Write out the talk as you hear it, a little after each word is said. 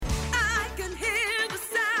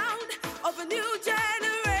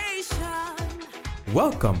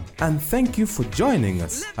Welcome and thank you for joining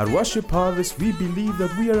us. At Worship Harvest, we believe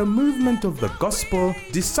that we are a movement of the gospel,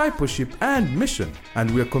 discipleship, and mission, and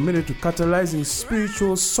we are committed to catalyzing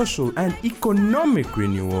spiritual, social, and economic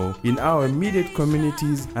renewal in our immediate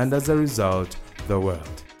communities and, as a result, the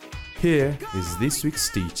world. Here is this week's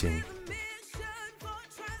teaching.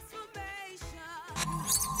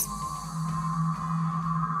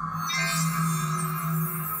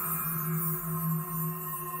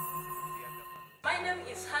 My name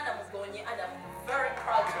is Hannah Mugonyi, and I'm very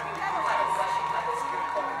proud to be part of Worship Harvest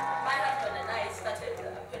Group. My husband and I started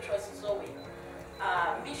Petros Zoe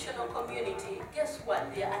missional community. Guess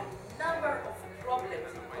what? There are a number of problems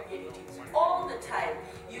in communities all the time.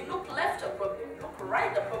 You look left, a problem. You look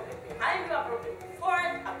right, a problem. Behind you, a problem.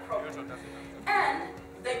 Forward, a problem. And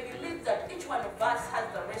they believe that each one of us has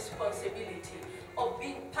the responsibility of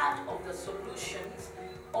being part of the solutions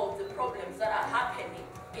of the problems that are happening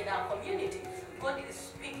in our communities. God is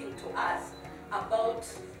speaking to us about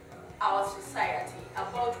our society,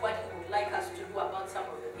 about what He would like us to do about some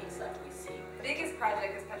of the things that we see. The biggest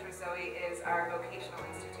project as Petros Zoe is our vocational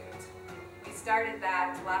institute. We started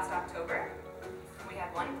that last October. We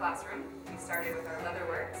had one classroom. We started with our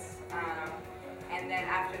Leatherworks. And then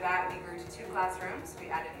after that, we grew to 2 classrooms. We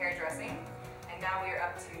added hairdressing. And now we are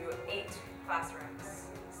up to 8 classrooms.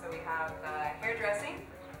 So we have hairdressing,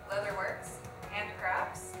 Leatherworks,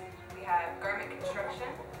 handcrafts. We have garment construction.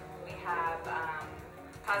 We have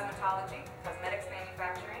cosmetology, cosmetics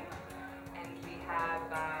manufacturing. And we have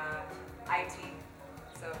IT,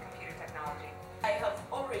 so computer technology. I have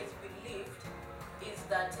always believed is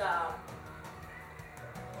that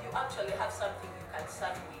you actually have something you can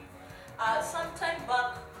start with. Some time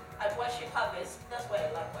back at Worship Harvest, that's why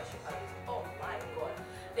I love Worship Harvest. Oh my God.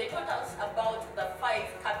 They taught us about the 5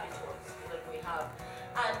 capitals that we have.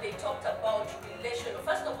 And they talked about relational,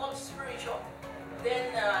 first of all spiritual,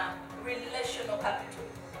 then relational capital.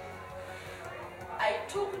 I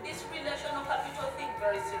took this relational capital thing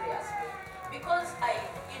very seriously because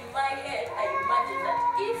in my head, I imagined that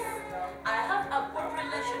if I have a good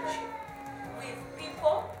relationship with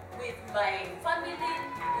people, with my family,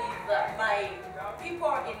 with my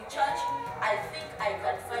people in church, I think I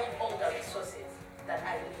can find all the resources that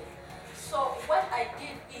I need. So what I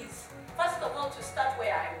did is, first of all, to start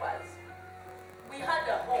where I was. We had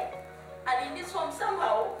a home, and in this home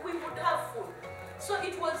somehow we would have food. So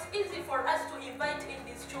it was easy for us to invite in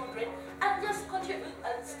these children and just contribute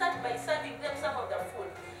and start by serving them some of the food.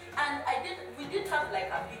 And we didn't have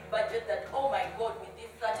like a big budget that, oh my God, with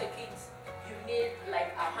these 30 kids, you need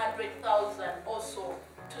like 100,000 or so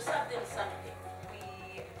to serve them something.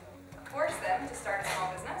 We force them to start a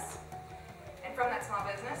small business. And from that small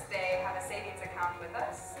business, they have a savings account with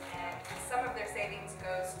us. And some of their savings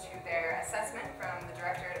goes to their assessment from the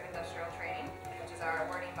Directorate of Industrial Training, which is our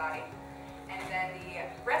awarding body. And then the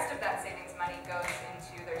rest of that savings money goes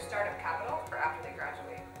into their startup capital for after they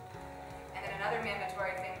graduate. And then another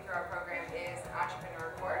mandatory thing through our program is an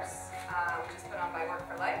entrepreneur course, which is put on by Work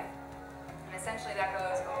for Life. And essentially that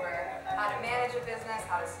goes over how to manage a business,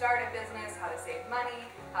 how to start a business, how to save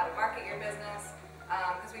money, how to market your business.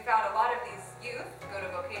 Because we found a lot of these youth go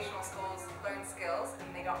to vocational schools, learn skills,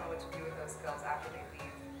 and they don't know what to do with those skills after they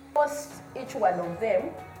leave. Forced each one of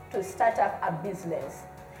them to start up a business.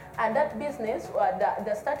 And that business,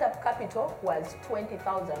 the startup capital was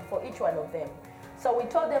 20,000 for each one of them. So we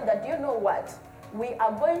told them that, you know what, we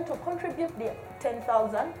are going to contribute the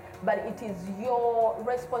 10,000, but it is your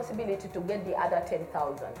responsibility to get the other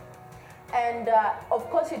 10,000. And of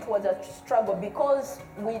course it was a struggle because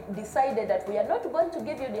we decided that we are not going to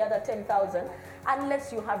give you the other 10,000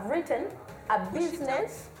 unless you have written a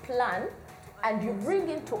business plan and you bring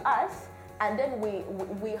it to us, and then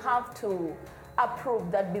we have to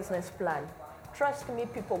approve that business plan. Trust me,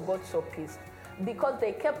 people got so pissed because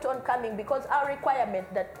they kept on coming, because our requirement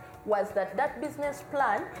was that business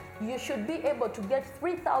plan, you should be able to get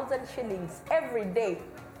 3,000 shillings every day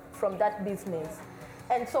from that business.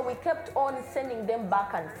 And so we kept on sending them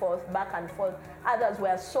back and forth. Others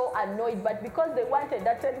were so annoyed, but because they wanted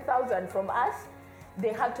that 10,000 from us,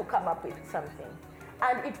 they had to come up with something.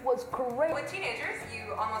 And it was great. With teenagers,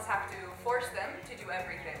 you almost have to force them to do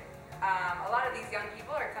everything. A lot of these young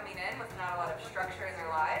people are coming in with not a lot of structure in their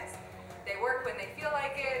lives. They work when they feel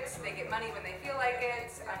like it, they get money when they feel like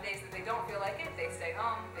it. On days that they don't feel like it, they stay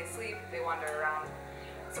home, they sleep, they wander around.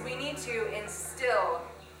 So we need to instill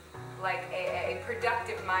like a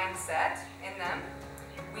productive mindset in them.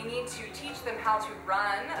 We need to teach them how to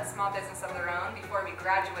run a small business of their own before we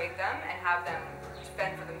graduate them and have them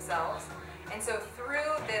fend for themselves. And so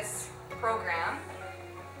through this program,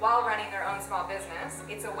 while running their own small business,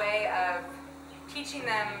 it's a way of teaching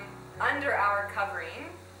them under our covering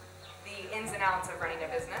the ins and outs of running a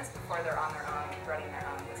business before they're on their own, running their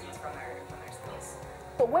own business from their schools.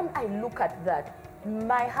 So when I look at that,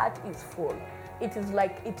 my heart is full. It is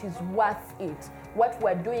like it is worth it. What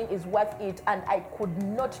we're doing is worth it, and I could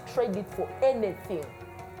not trade it for anything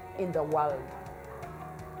in the world.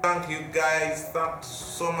 Thank you guys. Thanks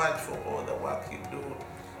so much for all the work you do.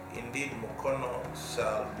 Indeed, Mukono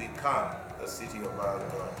shall become the city of our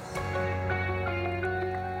God.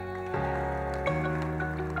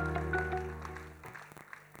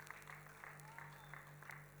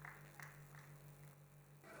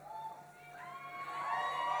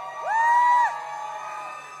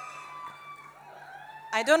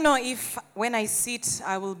 I don't know if when I sit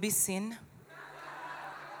I will be seen,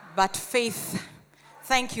 but Faith,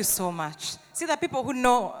 thank you so much. See, the people who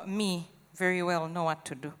know me very well know what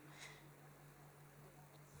to do.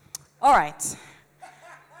 All right.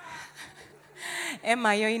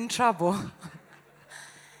 Emma, you're in trouble.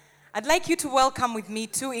 I'd like you to welcome with me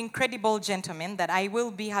two incredible gentlemen that I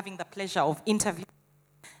will be having the pleasure of interviewing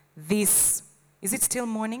this. Is it still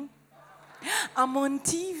morning? I'm on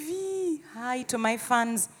TV. Hi to my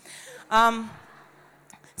fans.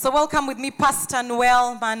 So welcome with me Pastor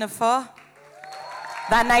Noel Manafo,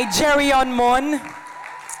 the Nigerian Mon.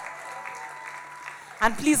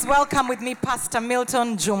 And please welcome with me Pastor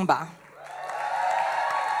Milton Jumba.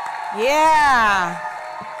 Yeah.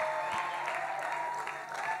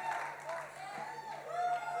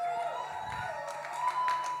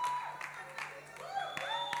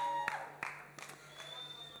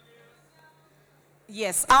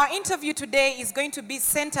 Yes, our interview today is going to be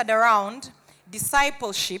centered around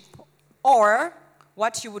discipleship, or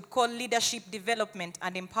what you would call leadership development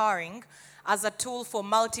and empowering as a tool for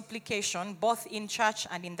multiplication, both in church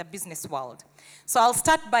and in the business world. So I'll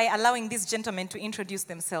start by allowing these gentlemen to introduce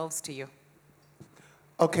themselves to you.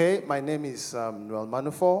 Okay, my name is Noel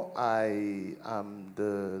Manufo. I am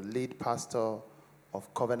the lead pastor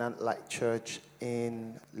of Covenant Light Church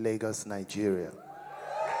in Lagos, Nigeria.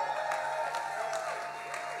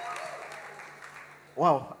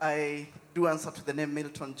 Wow, I do answer to the name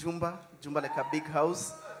Milton Jumba. Jumba like a big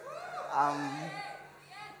house.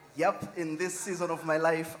 Yep, in this season of my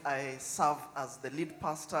life, I serve as the lead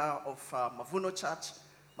pastor of Mavuno Church,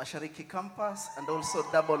 Mashariki Campus, and also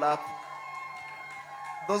double up.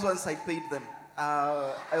 Those ones I paid them.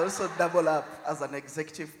 I also double up as an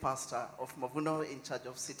executive pastor of Mavuno in charge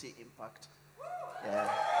of City Impact. Yeah.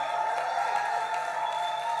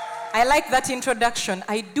 I like that introduction.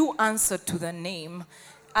 I do answer to the name.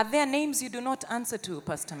 Are there names you do not answer to,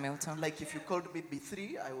 Pastor Milton? Like if you called me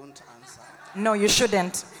B3, I won't answer. No, you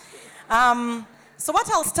shouldn't. So what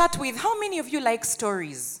I'll start with, how many of you like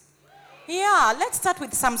stories? Yeah, let's start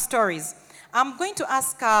with some stories. I'm going to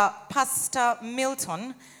ask Pastor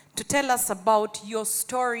Milton to tell us about your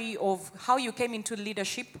story of how you came into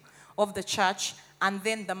leadership of the church and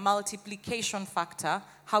then the multiplication factor,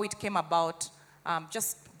 how it came about.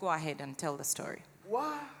 Just go ahead and tell the story.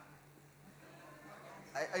 What?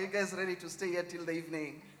 Are you guys ready to stay here till the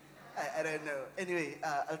evening? I don't know. Anyway,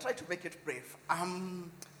 I'll try to make it brief.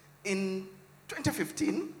 In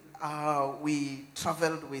 2015, we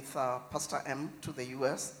traveled with Pastor M to the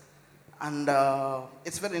US. And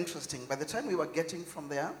it's very interesting. By the time we were getting from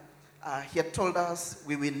there, he had told us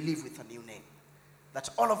we will live with a new name. That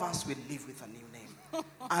all of us will live with a new name.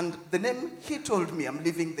 And the name he told me I'm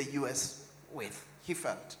leaving the US with, he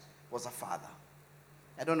felt, was a father.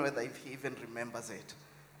 I don't know whether he even remembers it.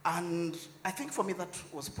 And I think for me that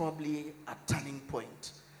was probably a turning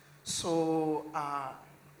point. So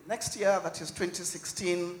next year, that is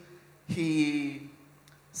 2016, he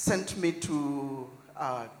sent me to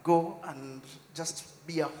go and just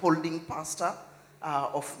be a holding pastor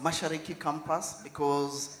of Mashariki Campus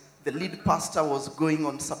because the lead pastor was going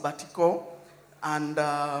on sabbatical, and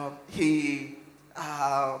he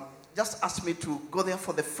just asked me to go there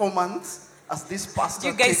for the 4 months as this pastor. Do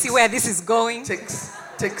you guys see where this is going?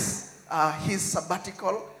 Takes his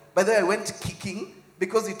sabbatical. By the way, I went kicking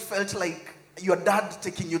because it felt like your dad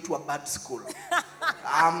taking you to a bad school.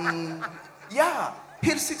 Yeah,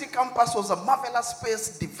 Hill City Campus was a marvelous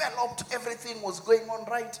space, developed, everything was going on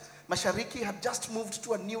right. Mashariki had just moved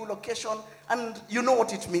to a new location, and you know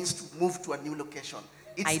what it means to move to a new location.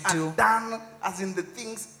 It's undone, as in the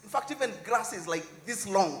things, in fact, even grass is like this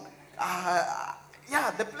long.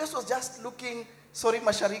 Yeah, the place was just looking, sorry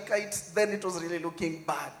Masharikites, then it was really looking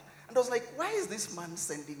bad. And I was like, why is this man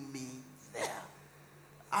sending me there?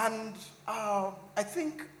 And I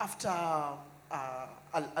think after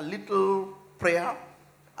a little prayer,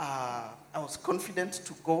 I was confident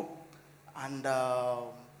to go. And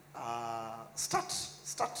start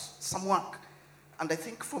some work. And I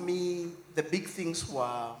think for me, the big things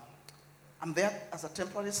were, I'm there as a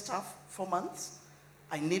temporary staff 4 months.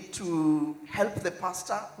 I need to help the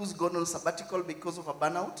pastor who's gone on sabbatical because of a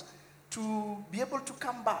burnout to be able to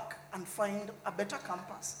come back and find a better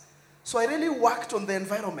campus. So I really worked on the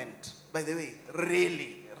environment, by the way,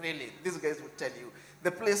 really. These guys would tell you.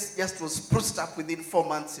 The place just was spruced up within 4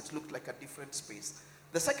 months. It looked like a different space.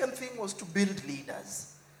 The second thing was to build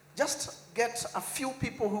leaders. Just get a few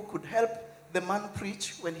people who could help the man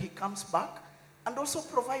preach when he comes back, and also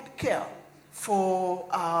provide care for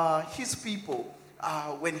his people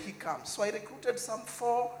when he comes. So I recruited some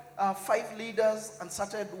 5 leaders and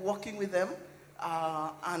started working with them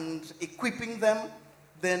and equipping them.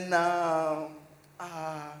 Then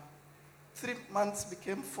 3 months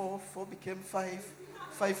became 4, 4 became 5.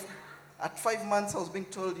 At 5 months, I was being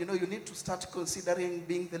told, you need to start considering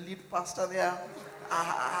being the lead pastor there.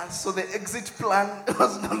 So the exit plan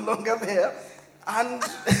was no longer there. And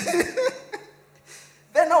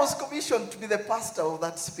then I was commissioned to be the pastor of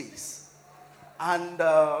that space. And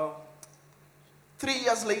 3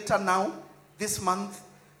 years later now, this month,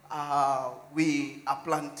 we are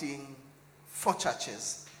planting 4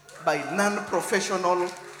 churches by non-professional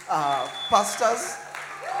pastors.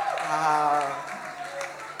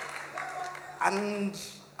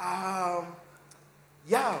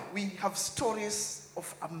 We have stories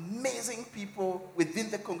of amazing people within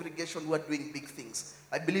the congregation who are doing big things.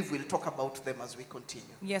 I believe we'll talk about them as we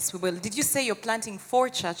continue. Yes, we will. Did you say you're planting 4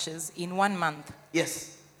 churches in 1 month?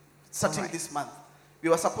 Yes, starting this month. We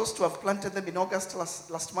were supposed to have planted them in August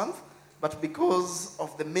last month, but because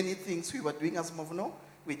of the many things we were doing as Movno,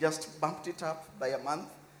 we just bumped it up by a month.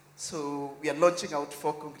 So we are launching out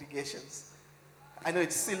 4 congregations. I know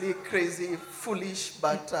it's silly, crazy, foolish,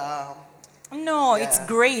 but... No, it's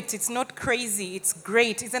great. It's not crazy. It's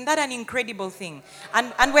great. Isn't that an incredible thing?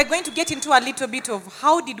 And we're going to get into a little bit of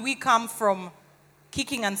how did we come from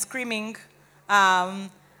kicking and screaming and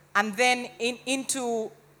then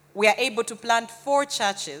into we are able to plant 4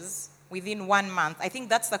 churches within 1 month. I think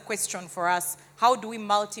that's the question for us. How do we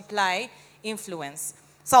multiply influence?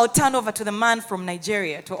 So I'll turn over to the man from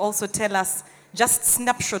Nigeria to also tell us just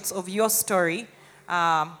snapshots of your story.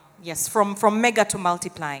 From mega to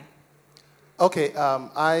multiplying. Okay,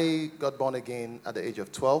 I got born again at the age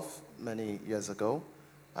of 12 many years ago,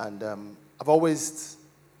 and I've always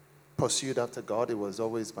pursued after God. It was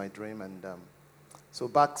always my dream, and so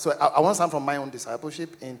I want to start from my own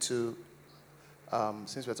discipleship into,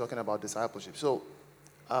 since we're talking about discipleship. So,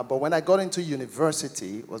 but when I got into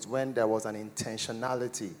university was when there was an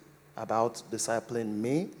intentionality about discipling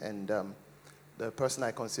me, and the person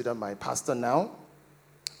I consider my pastor now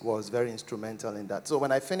was very instrumental in that. So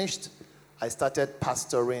when I finished, I started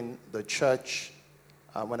pastoring the church.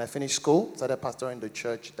 When I finished school, started pastoring the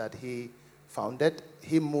church that he founded.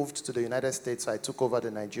 He moved to the United States, so I took over the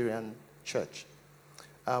Nigerian church.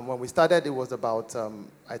 When we started, it was about,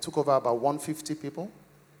 I took over about 150 people.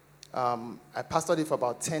 I pastored it for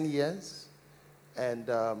about 10 years, and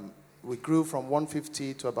we grew from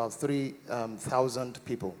 150 to about 3,000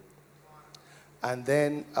 people. And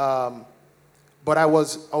then, but I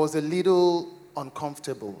was a little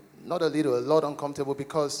uncomfortable. Not a little, a lot uncomfortable,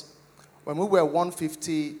 because when we were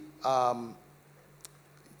 150,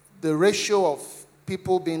 the ratio of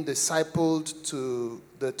people being discipled to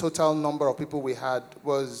the total number of people we had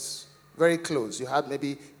was very close. You had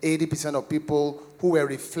maybe 80% of people who were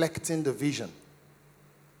reflecting the vision.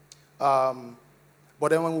 But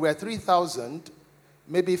then when we were 3,000,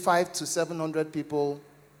 maybe 500 to 700 people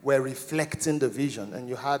were reflecting the vision. And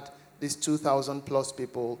you had these 2,000 plus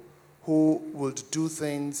people who would do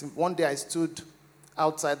things. One day I stood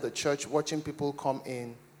outside the church watching people come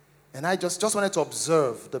in, and I just wanted to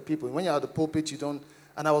observe the people. When you're at the pulpit, you don't,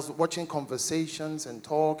 and I was watching conversations and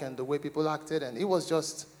talk and the way people acted, and it was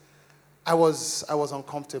just, I was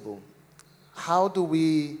uncomfortable. How do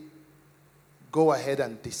we go ahead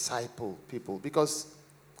and disciple people? Because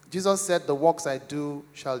Jesus said, the works I do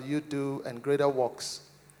shall you do, and greater works.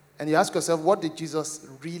 And you ask yourself, what did Jesus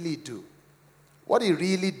really do? What he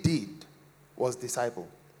really did was disciple.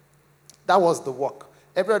 That was the work.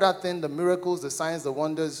 Every other thing, the miracles, the signs, the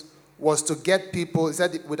wonders, was to get people. He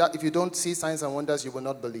said, if you don't see signs and wonders, you will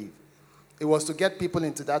not believe. It was to get people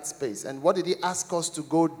into that space. And what did he ask us to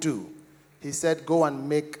go do? He said, go and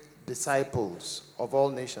make disciples of all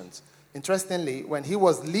nations. Interestingly, when he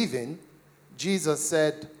was leaving, Jesus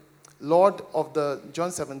said, Lord,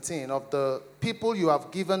 John 17, of the people you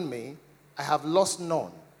have given me, I have lost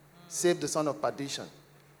none, save the son of perdition.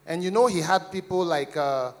 And he had people like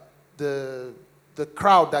the the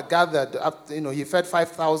crowd that gathered, he fed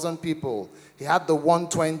 5,000 people. He had the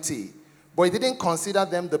 120. But he didn't consider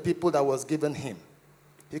them the people that was given him.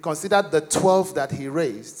 He considered the 12 that he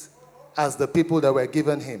raised as the people that were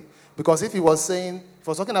given him. Because if he was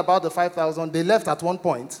talking about the 5,000, they left at one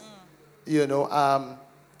point, and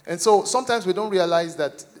so sometimes we don't realize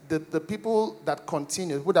that the people that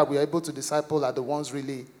continue, who that we are able to disciple, are the ones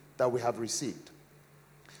really that we have received.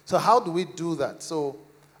 So how do we do that? So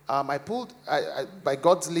by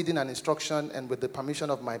God's leading and instruction and with the permission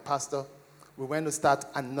of my pastor, we went to start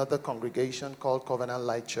another congregation called Covenant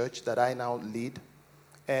Light Church that I now lead.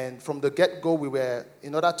 And from the get-go,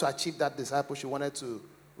 in order to achieve that discipleship,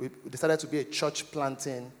 we decided to be a church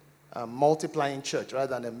planting, multiplying church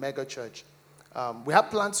rather than a mega church. We have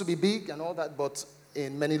plans to be big and all that, but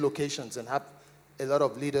in many locations, and have a lot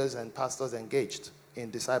of leaders and pastors engaged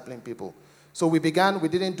in discipling people. So we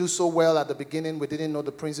didn't do so well at the beginning. We didn't know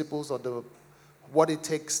the principles or what it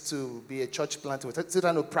takes to be a church planter. We're still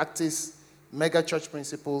trying to practice mega church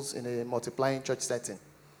principles in a multiplying church setting.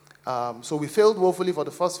 So we failed woefully for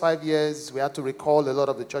the first 5 years. We had to recall a lot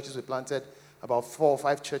of the churches we planted, about 4 or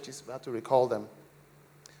 5 churches. We had to recall them.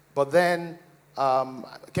 But then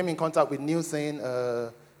I came in contact with New Thing,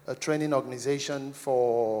 a training organization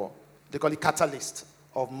they call it Catalyst,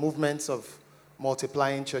 of movements of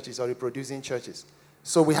multiplying churches or reproducing churches.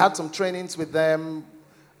 So we had some trainings with them.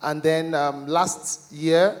 And then last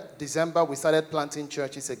year, December, we started planting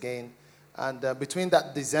churches again. And between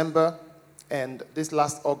that December and this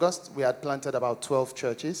last August, we had planted about 12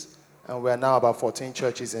 churches. And we're now about 14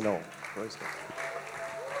 churches in all. Praise God.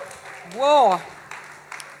 Whoa.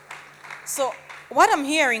 So what I'm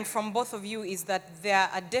hearing from both of you is that there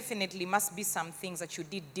definitely must be some things that you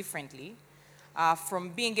did differently from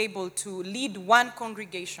being able to lead one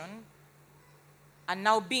congregation and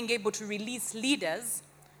now being able to release leaders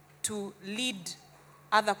to lead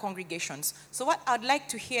other congregations. So what I'd like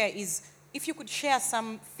to hear is if you could share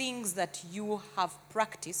some things that you have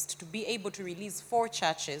practiced to be able to release 4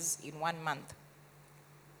 churches in 1 month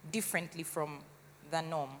differently from the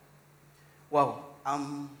norm. Wow.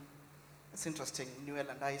 It's interesting. Newell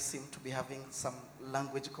and I seem to be having some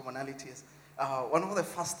language commonalities. One of the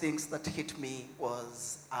first things that hit me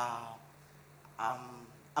was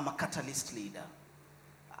I'm a catalyst leader.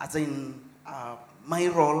 As in, my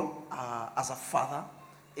role as a father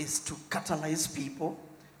is to catalyze people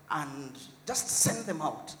and just send them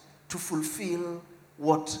out to fulfill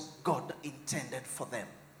what God intended for them.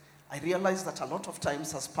 I realize that a lot of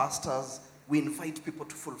times as pastors, we invite people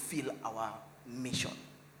to fulfill our mission.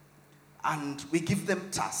 And we give them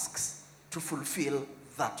tasks to fulfill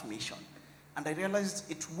that mission. And I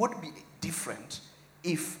realized it would be different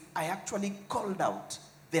if I actually called out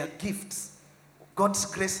their gifts, God's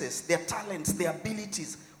graces, their talents, their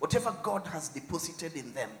abilities, whatever God has deposited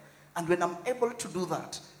in them. And when I'm able to do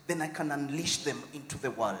that, then I can unleash them into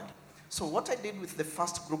the world. So what I did with the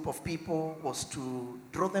first group of people was to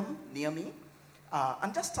draw them near me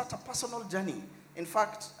and just start a personal journey. In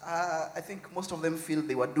fact, I think most of them feel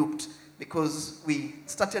they were duped because we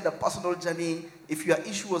started a personal journey. If your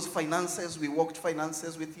issue was finances, we walked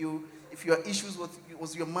finances with you. If your issue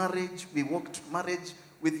was your marriage, we walked marriage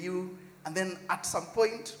with you. And then at some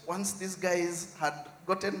point, once these guys had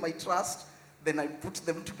gotten my trust, then I put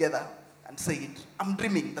them together and said, I'm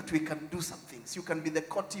dreaming that we can do some things. You can be the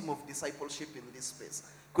core team of discipleship in this space.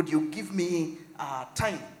 Could you give me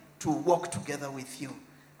time to walk together with you?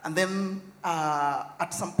 And then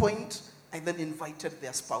at some point, I then invited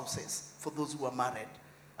their spouses for those who are married.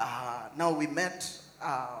 Now we met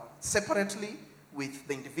separately with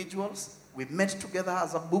the individuals. We met together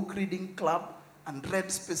as a book reading club and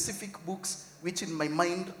read specific books which in my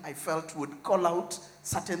mind I felt would call out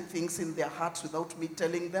certain things in their hearts without me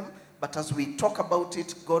telling them. But as we talk about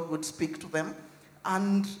it, God would speak to them.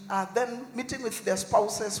 And then meeting with their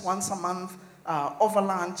spouses once a month, over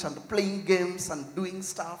lunch and playing games and doing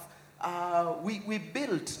stuff, we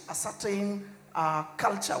built a certain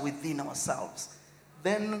culture within ourselves.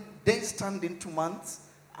 Then days turned into months,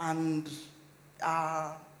 and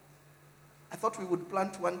I thought we would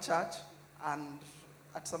plant one church, and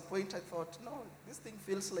at some point I thought, no, this thing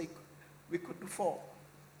feels like we could do 4.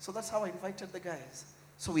 So that's how I invited the guys.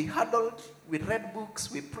 So we huddled, we read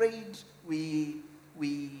books, we prayed, we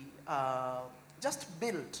just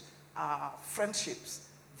built friendships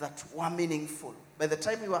that were meaningful. By the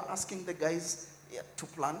time we were asking the guys to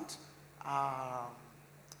plant,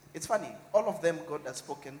 it's funny, all of them, God has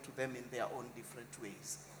spoken to them in their own different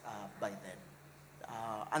ways by then.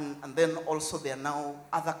 And then also there are now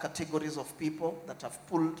other categories of people that have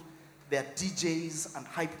pulled their DJs and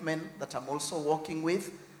hype men that I'm also working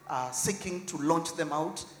with. seeking to launch them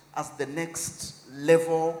out as the next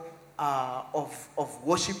level of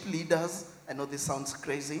worship leaders. I know this sounds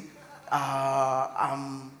crazy.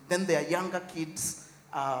 Then there are younger kids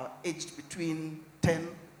aged between 10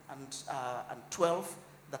 and 12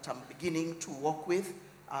 that I'm beginning to work with.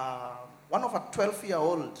 One of a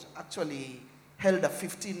 12-year-old actually held a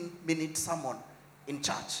 15-minute sermon in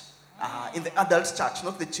church, in the adult church,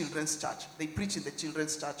 not the children's church. They preach in the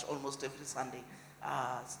children's church almost every Sunday,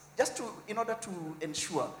 in order to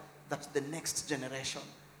ensure that the next generation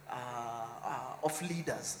of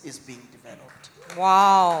leaders is being developed.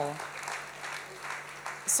 Wow.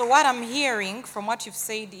 So what I'm hearing from what you've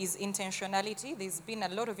said is intentionality. There's been a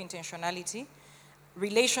lot of intentionality.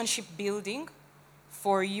 Relationship building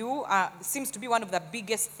for you seems to be one of the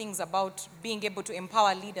biggest things about being able to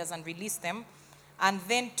empower leaders and release them, and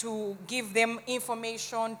then to give them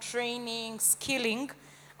information, training, skilling,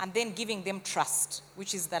 and then giving them trust,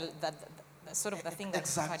 which is the sort of the thing that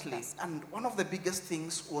exactly. And one of the biggest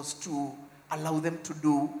things was to allow them to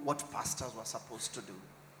do what pastors were supposed to do.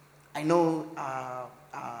 I know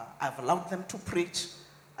I've allowed them to preach.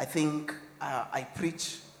 I think I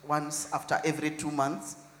preach once after every 2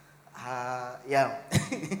 months.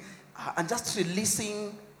 And just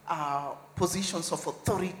releasing positions of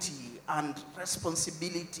authority and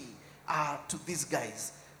responsibility to these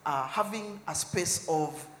guys. Having a space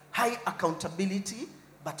of high accountability,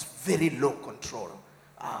 but very low control.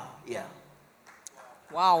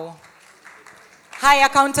 Wow. High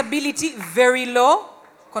accountability, very low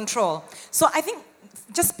control. So I think,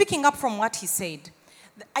 just picking up from what he said,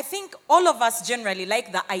 I think all of us generally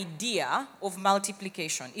like the idea of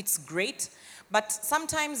multiplication. It's great, but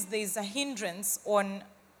sometimes there's a hindrance on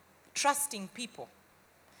trusting people.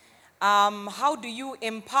 How do you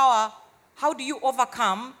empower, how do you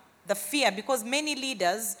overcome the fear? Because many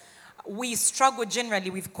leaders, we struggle generally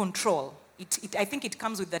with control. I think it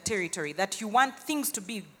comes with the territory, that you want things to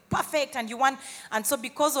be perfect, and so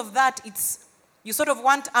because of that, you sort of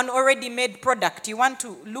want an already made product. You want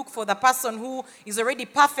to look for the person who is already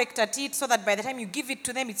perfect at it, so that by the time you give it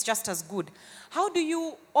to them, it's just as good. How do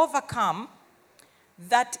you overcome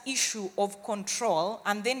that issue of control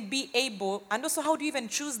and then be able, and also how do you even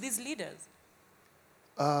choose these leaders?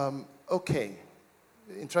 Okay.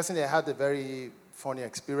 Interestingly, I had a very funny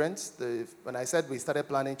experience. When I said we started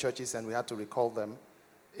planning churches and we had to recall them,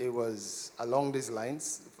 it was along these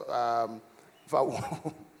lines.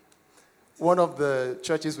 One of the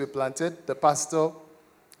churches we planted, the pastor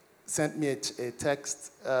sent me a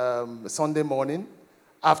text Sunday morning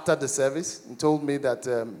after the service and told me that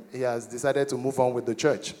he has decided to move on with the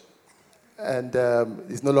church. And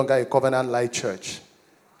it's no longer a Covenant Light church.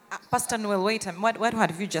 Pastor Noel, wait a minute. What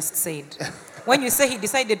have you just said? When you say he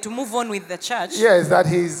decided to move on with the church? Yes, that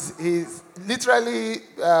he's literally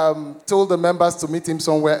told the members to meet him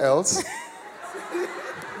somewhere else.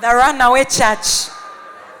 The runaway church.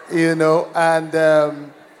 You know, and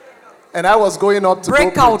I was going up to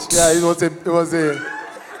breakout. Yeah, it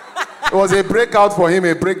was a breakout for him,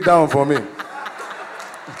 a breakdown for me.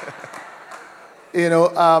 You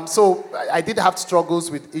know, so I did have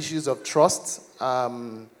struggles with issues of trust,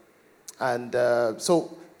 so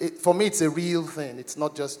for me, it's a real thing. It's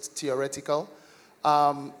not just theoretical.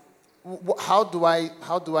 How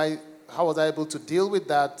was I able to deal with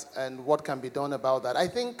that, and what can be done about that? I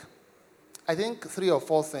think 3 or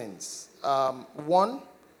 4 things. One,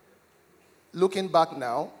 looking back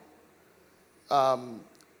now,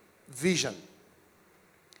 vision.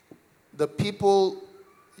 The people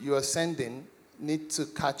you are sending need to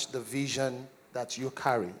catch the vision that you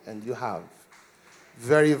carry and you have.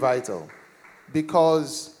 Very vital.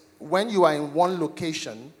 Because when you are in one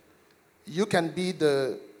location, you can be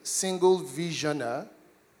the single visioner,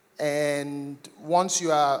 and once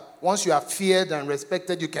you are feared and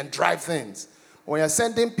respected, you can drive things. When you're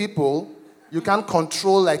sending people, you can't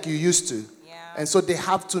control like you used to. Yeah. And so they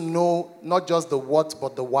have to know not just the what,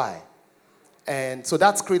 but the why. And so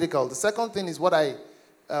that's critical. The second thing is what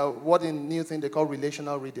in new thing they call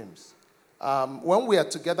relational rhythms. When we are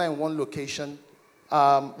together in one location,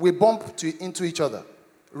 we bump into each other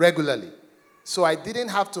regularly. So I didn't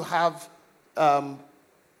have to have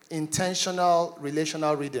intentional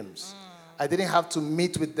relational rhythms. I didn't have to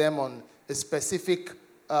meet with them on a specific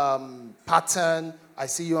pattern. I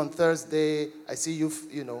see you on Thursday. I see you,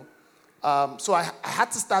 you know. So I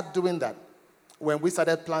had to start doing that when we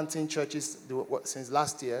started planting churches since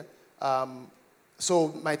last year.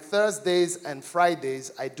 So my Thursdays and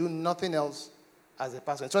Fridays, I do nothing else as a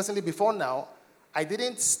pastor. Interestingly, before now, I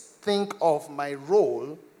didn't think of my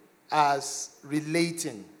role as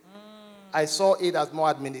relating. I saw it as more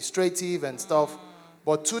administrative and stuff.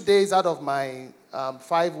 But 2 days out of my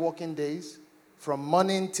 5 working days, from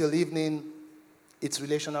morning till evening, it's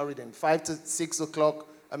relational reading. 5 to 6 o'clock,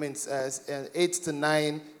 8 to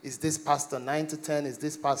 9 is this pastor, 9 to 10 is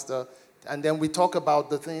this pastor. And then we talk about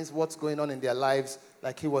the things, what's going on in their lives,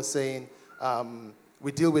 like he was saying.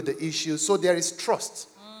 We deal with the issues. So there is trust.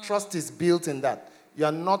 Trust is built in that.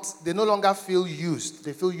 They no longer feel used,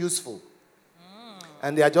 they feel useful.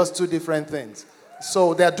 And they are just two different things.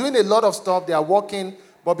 So they are doing a lot of stuff, they are working,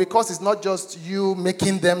 but because it's not just you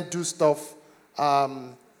making them do stuff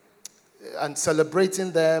and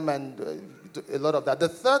celebrating them and a lot of that. The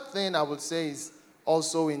third thing I would say is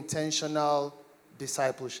also intentional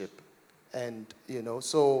discipleship. And,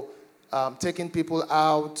 so taking people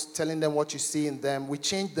out, telling them what you see in them. We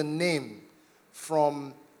changed the name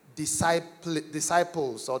from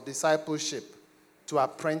disciples or discipleship to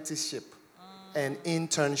apprenticeship and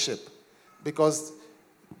internship, because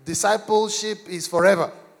discipleship is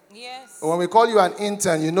forever. Yes. When we call you an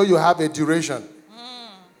intern, you have a duration.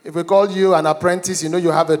 If we call you an apprentice, you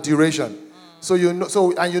have a duration. So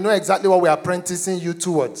and you know exactly what we're apprenticing you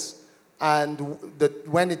towards, and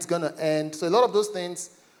when it's gonna end. So a lot of those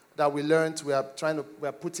things that we learned, we are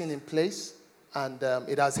putting in place, and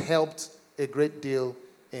it has helped a great deal.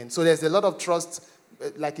 So there's a lot of trust.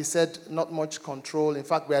 Like he said, not much control. In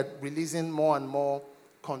fact, we are releasing more and more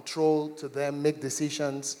control to them, make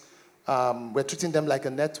decisions. We're treating them like a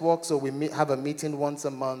network, so we have a meeting once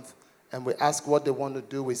a month, and we ask what they want to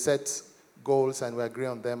do. We set goals, and we agree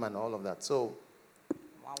on them and all of that. So,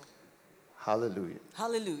 wow. Hallelujah.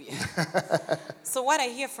 Hallelujah. So what I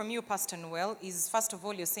hear from you, Pastor Noel, is first of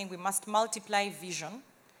all, you're saying we must multiply vision.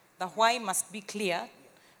 The why must be clear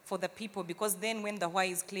for the people, because then when the why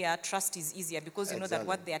is clear, trust is easier, because you know that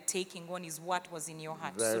what they are taking on is what was in your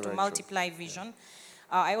heart. So to multiply vision.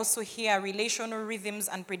 I also hear relational rhythms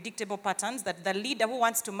and predictable patterns, that the leader who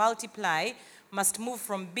wants to multiply must move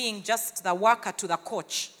from being just the worker to the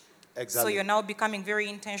coach. Exactly. So you're now becoming very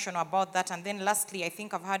intentional about that. And then lastly, I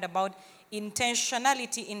think I've heard about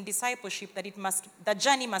intentionality in discipleship, that the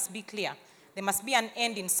journey must be clear. There must be an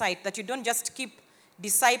end in sight, that you don't just keep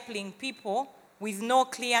discipling people with no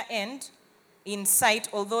clear end in sight,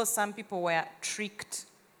 although some people were tricked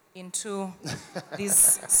into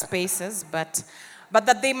these spaces, but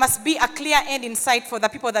that there must be a clear end in sight for the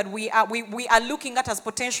people that we are looking at as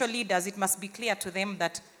potential leaders. It must be clear to them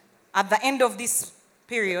that at the end of this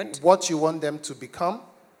period, what you want them to become,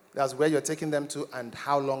 that's where you're taking them to, and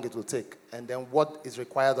how long it will take, and then what is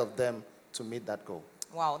required of them to meet that goal.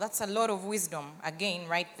 Wow, that's a lot of wisdom, again,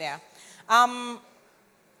 right there.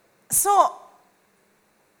 So,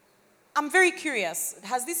 I'm very curious.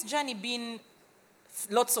 Has this journey been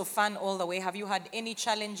lots of fun all the way? Have you had any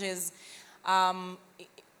challenges on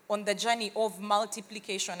the journey of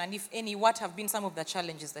multiplication? And if any, what have been some of the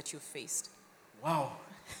challenges that you've faced? Wow.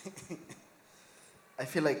 I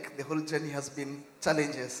feel like the whole journey has been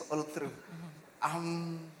challenges all through.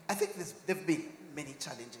 I think there have been many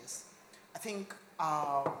challenges. I think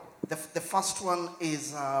the first one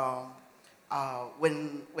is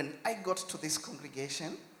when I got to this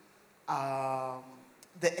congregation,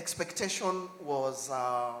 the expectation was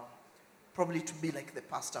probably to be like the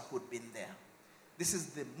pastor who'd been there. This is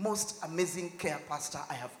the most amazing care pastor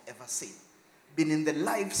I have ever seen. Been in the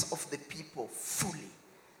lives of the people fully.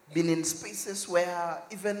 Been in spaces where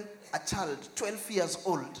even a child, 12 years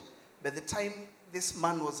old, by the time this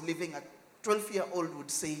man was living, a 12-year-old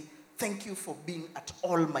would say, "Thank you for being at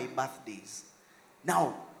all my birthdays."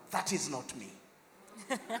 Now, that is not me.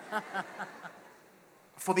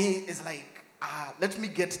 For me, it's like, let me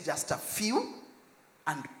get just a few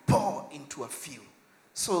and pour into a few.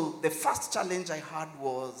 So the first challenge I had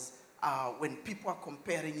was when people are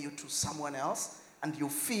comparing you to someone else, and you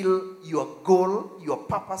feel your goal, your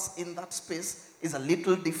purpose in that space is a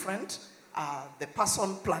little different. The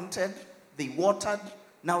person planted, they watered.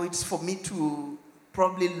 Now it's for me to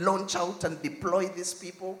probably launch out and deploy these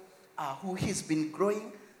people who he's been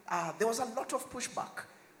growing. There was a lot of pushback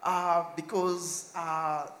because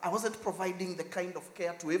I wasn't providing the kind of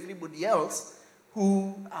care to everybody else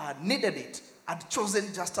who needed it. I'd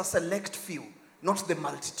chosen just a select few, not the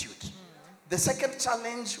multitude. The second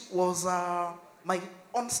challenge was my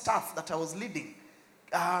own staff that I was leading.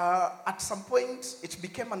 At some point, it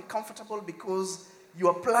became uncomfortable because you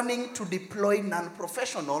are planning to deploy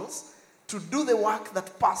non-professionals to do the work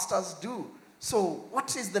that pastors do. So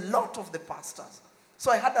what is the lot of the pastors? So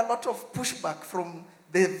I had a lot of pushback from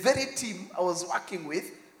the very team I was working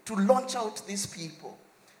with to launch out these people.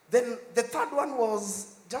 Then the third one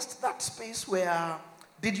was just that space where,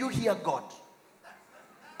 did you hear God?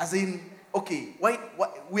 As in, okay, why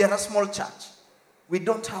we are a small church. we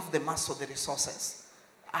don't have the mass or the resources.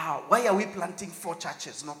 Why are we planting 4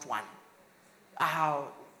 churches, not 1?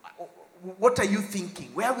 What are you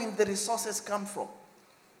thinking? Where will the resources come from?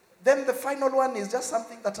 Then the final one is just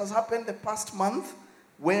something that has happened the past month,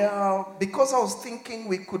 where because I was thinking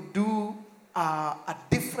we could do a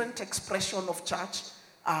different expression of church,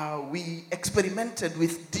 we experimented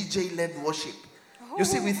with DJ-led worship. You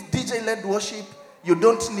see, with DJ-led worship, you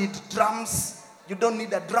don't need drums, you don't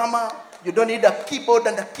need a drummer, you don't need a keyboard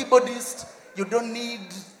and a keyboardist, you don't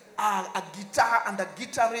need a guitar and a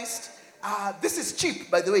guitarist. This is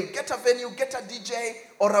cheap, by the way. Get a venue, get a DJ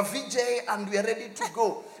or a VJ, and we are ready to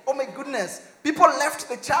go. Oh my goodness, people left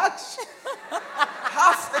the church.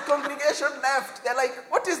 Half the congregation left. They're like,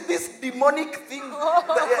 what is this demonic thing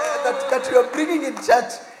that you are bringing in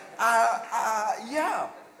church? Yeah.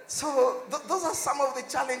 So those are some of the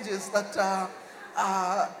challenges that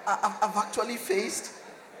I've actually faced.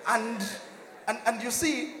 And you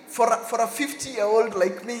see, for a 50-year-old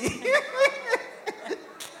like me,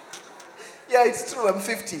 yeah, it's true, I'm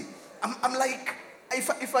 50. I'm like,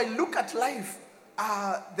 if I look at life,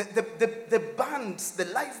 the bands, the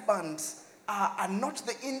live bands, are not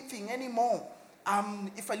the in thing anymore.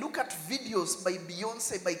 If I look at videos by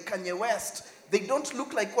Beyonce, by Kanye West, they don't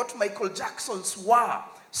look like what Michael Jackson's were.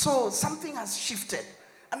 So something has shifted.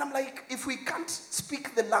 And I'm like, if we can't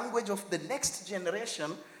speak the language of the next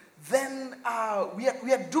generation, then we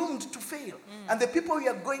are doomed to fail. And the people we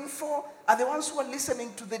are going for are the ones who are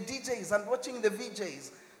listening to the DJs and watching the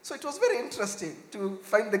VJs. So it was very interesting to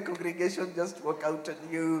find the congregation just walk out and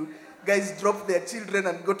you guys drop their children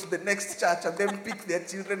and go to the next church and then pick their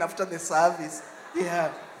children after the service.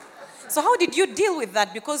 Yeah. So how did you deal with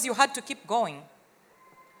that? Because you had to keep going.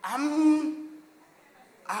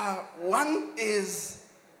 One is,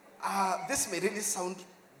 this may really sound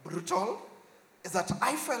brutal, is that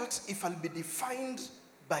I felt if I'll be defined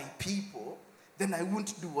by people, then I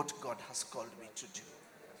won't do what God has called me to do.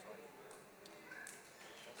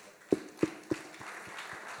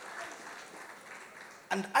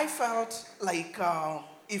 And I felt like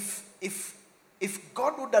if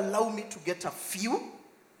God would allow me to get a few,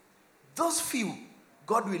 those few,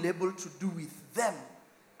 God will be able to do with them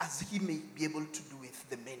as he may be able to do with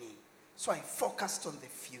the many. So I focused on the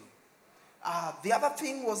few. The other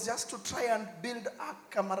thing was just to try and build a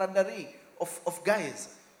camaraderie of guys.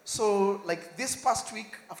 So like this past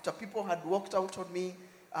week, after people had walked out on me,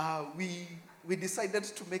 we decided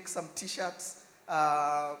to make some t-shirts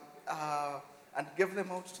and give them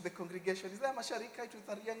out to the congregation. Is there a Masharikite with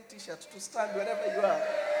a young t-shirt to stand wherever you are?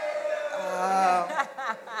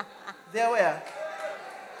 They're where?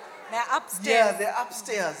 They're upstairs. Yeah, they're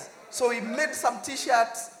upstairs. So we made some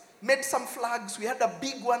t-shirts, made some flags. We had a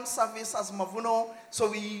big one service as Mavuno. So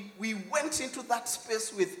we went into that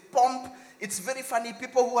space with pomp. It's very funny.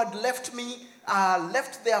 People who had left me,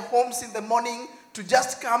 left their homes in the morning to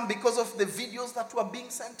just come because of the videos that were being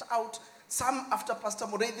sent out. Some after Pastor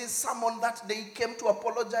Mureithe's sermon that day came to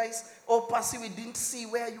apologize. Oh, Percy, we didn't see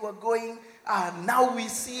where you were going. Now we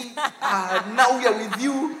see. Now we are with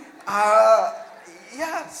you.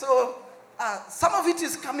 Yeah, so some of it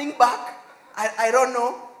is coming back. I don't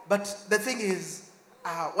know. But the thing is,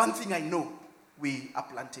 one thing I know, we are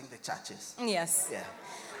planting the churches. Yes. Yeah.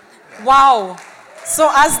 Wow. So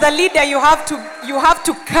as the leader, you have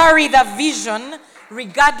to carry the vision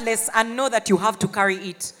regardless and know that you have to carry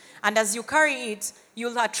it. And as you carry it,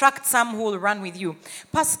 you'll attract some who will run with you.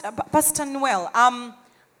 Pastor Noel,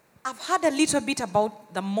 I've heard a little bit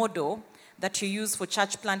about the model that you use for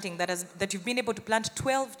church planting, that you've been able to plant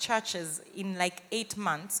 12 churches in like 8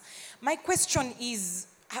 months. My question is,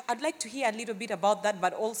 I'd like to hear a little bit about that,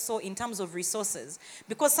 but also in terms of resources.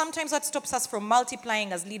 Because sometimes what stops us from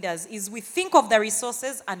multiplying as leaders is we think of the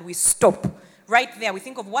resources and we stop right there. We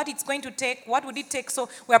think of what it's going to take, what would it take. So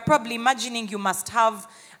we're probably imagining you must have,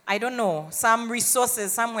 I don't know, some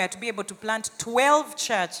resources somewhere to be able to plant 12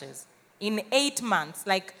 churches in 8 months.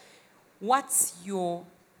 Like, what's your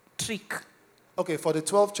trick? Okay, for the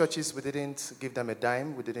 12 churches, we didn't give them a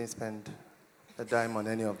dime. We didn't spend a dime on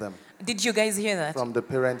any of them. Did you guys hear that? From the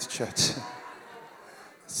parent church.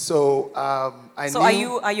 So are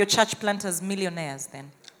your church planters millionaires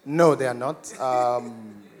then? No, they are not.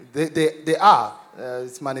 They are.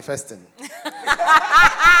 It's manifesting.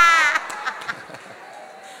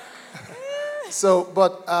 So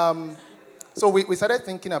we started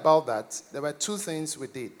thinking about that. There were 2 things we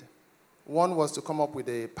did. One was to come up with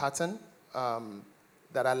a pattern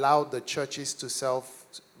that allowed the churches to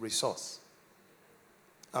self-resource.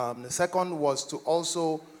 The second was to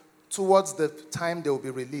also, towards the time they will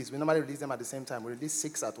be released, we normally release them at the same time. We release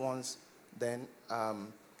 6 at once, then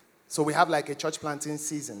So we have like a church planting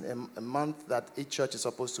season, a month that each church is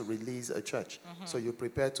supposed to release a church. So you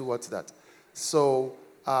prepare towards that. So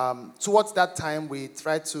towards that time, we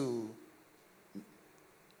try to,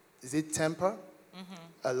 temper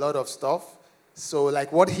a lot of stuff. So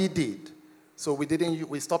like what he did, so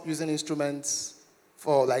we stopped using instruments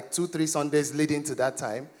for like 2-3 Sundays leading to that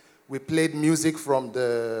time. We played music from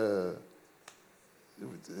the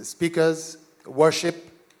speakers, worship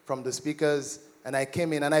from the speakers, and I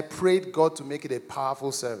came in and I prayed God to make it a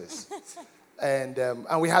powerful service. And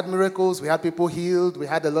we had miracles, we had people healed, we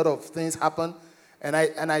had a lot of things happen. And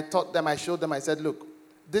I taught them, I showed them, I said, look,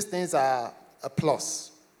 these things are a plus.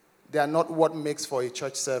 They are not what makes for a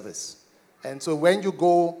church service. And so when you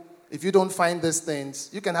go, if you don't find these things,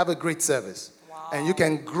 you can have a great service. Wow. And you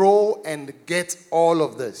can grow and get all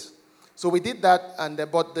of this. So we did that,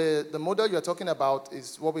 but the model you're talking about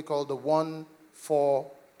is what we call the 1,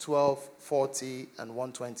 4, 12, 40, and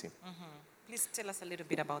 120. Please tell us a little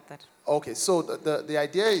bit about that. Okay, so the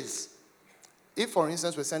idea is, if, for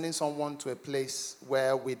instance, we're sending someone to a place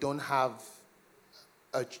where we don't have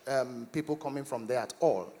people coming from there at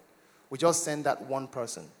all, we just send that one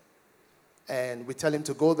person. And we tell him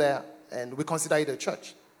to go there, and we consider it a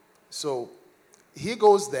church. So he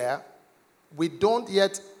goes there. We don't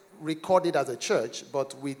yet record it as a church,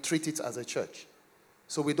 but we treat it as a church.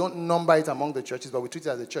 So we don't number it among the churches, but we treat it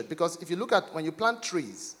as a church. Because if you look at when you plant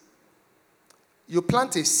trees, you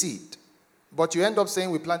plant a seed, but you end up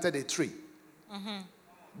saying we planted a tree.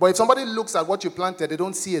 But if somebody looks at what you planted, they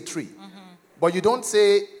don't see a tree. But you don't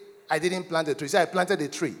say, I didn't plant a tree. You say, I planted a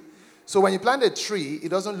tree. So when you plant a tree, it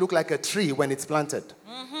doesn't look like a tree when it's planted.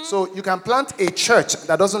 So you can plant a church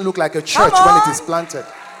that doesn't look like a church when it is planted.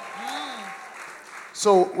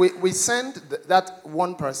 So we send that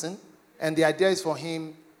one person, and the idea is for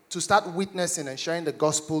him to start witnessing and sharing the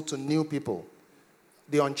gospel to new people.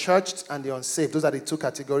 The unchurched and the unsaved, those are the 2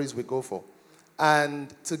 categories we go for.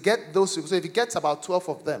 And to get those people, so if he gets about 12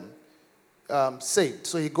 of them saved,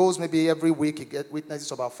 so he goes maybe every week, he gets witnesses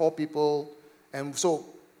to about 4 people. And so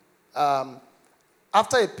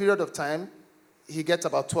after a period of time, he gets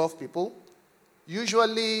about 12 people,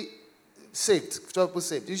 usually saved, 12 people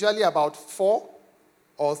saved. Usually about 4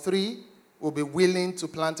 or 3 will be willing to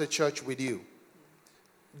plant a church with you.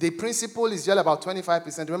 The principle is usually about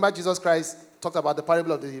 25%. Remember Jesus Christ talked about the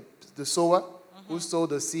parable of the sower who sowed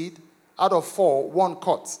the seed. Out of 4, 1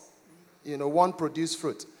 cut. 1 produced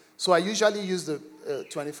fruit. So I usually use the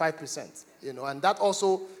 25%. And that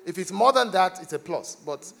also, if it's more than that, it's a plus.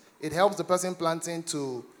 But it helps the person planting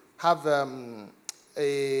to have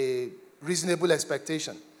a reasonable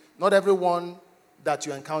expectation. Not everyone that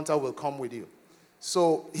you encounter will come with you.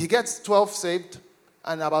 So he gets 12 saved,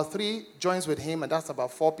 and about 3 joins with him, and that's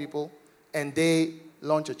about 4 people, and they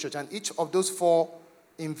launch a church. And each of those 4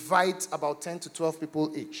 invite about 10 to 12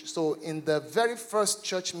 people each. So in the very first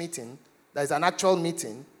church meeting, there's an actual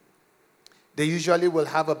meeting, they usually will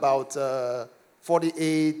have about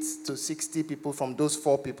 48 to 60 people from those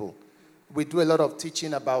 4 people. We do a lot of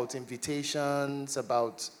teaching about invitations,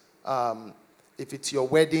 about if it's your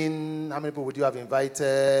wedding, how many people would you have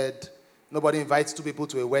invited? Nobody invites 2 people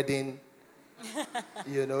to a wedding.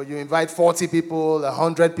 You invite 40 people,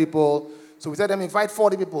 100 people. So we tell them, invite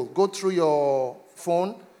 40 people. Go through your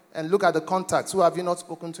phone and look at the contacts. Who have you not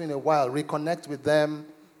spoken to in a while? Reconnect with them.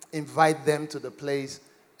 Invite them to the place.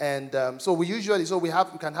 And so we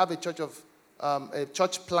can have a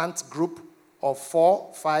church plant group of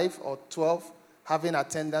 4, 5, or 12 having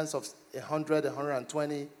attendance of 100,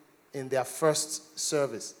 120 in their first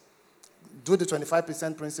service. Do the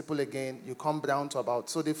 25% principle again, you come down to about,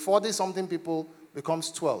 so the 40-something people becomes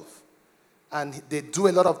 12. And they do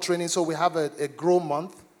a lot of training, so we have a grow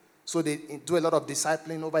month. So they do a lot of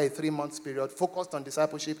discipling over a 3-month period, focused on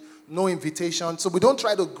discipleship, no invitation. So we don't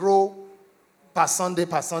try to grow per Sunday,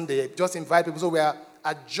 just invite people. So we are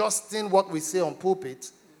adjusting what we say on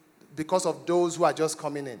pulpit because of those who are just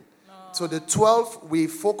coming in. So the 12, we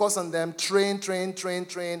focus on them, train,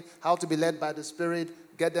 how to be led by the Spirit,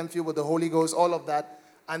 get them filled with the Holy Ghost, all of that.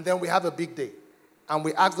 And then we have a big day. And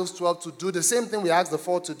we ask those 12 to do the same thing we ask the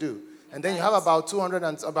 4 to do. And then you have about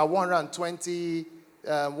 120,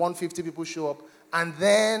 150 people show up. And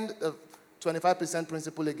then the 25%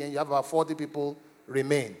 principle again, you have about 40 people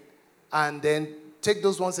remain. And then take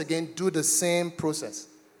those ones again, do the same process.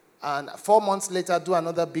 And 4 months later, do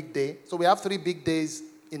another big day. So we have 3 big days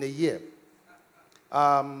in a year.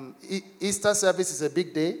 Easter service is a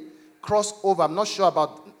big day. Crossover, I'm not sure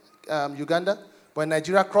about Uganda, but in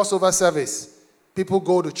Nigeria, crossover service. People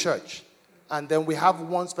go to church. And then we have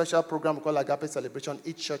one special program called Agape Celebration.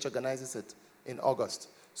 Each church organizes it in August.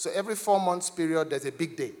 So every 4 months period, there's a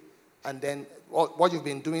big day. And then what you've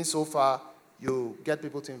been doing so far, you get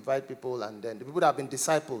people to invite people, and then the people that have been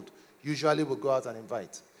discipled usually will go out and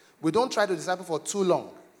invite. We don't try to disciple for too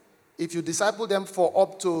long. If you disciple them for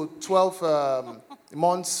up to 12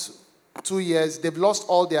 months, 2 years, they've lost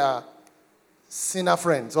all their sinner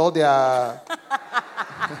friends, all their...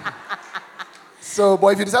 But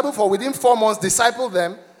if you disciple for within 4 months, disciple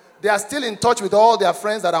them, they are still in touch with all their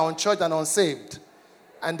friends that are unchurched and unsaved.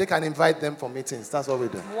 And they can invite them for meetings. That's what we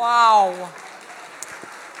do. Wow.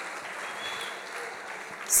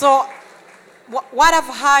 So, what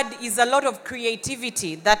I've heard is a lot of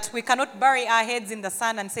creativity, that we cannot bury our heads in the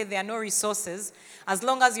sand and say there are no resources. As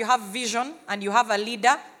long as you have vision and you have a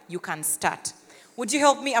leader, you can start. Would you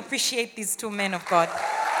help me appreciate these two men of God?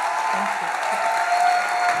 Thank you.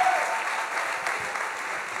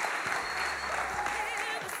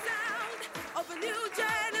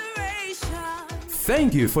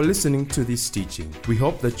 Thank you for listening to this teaching. We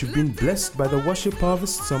hope that you've been blessed by the Worship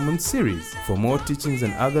Harvest Sermon Series. For more teachings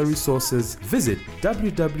and other resources, visit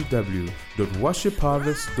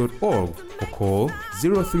www.worshipharvest.org or call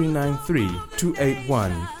 0393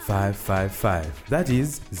 281 555. That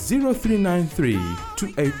is 0393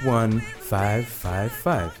 281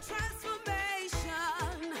 555.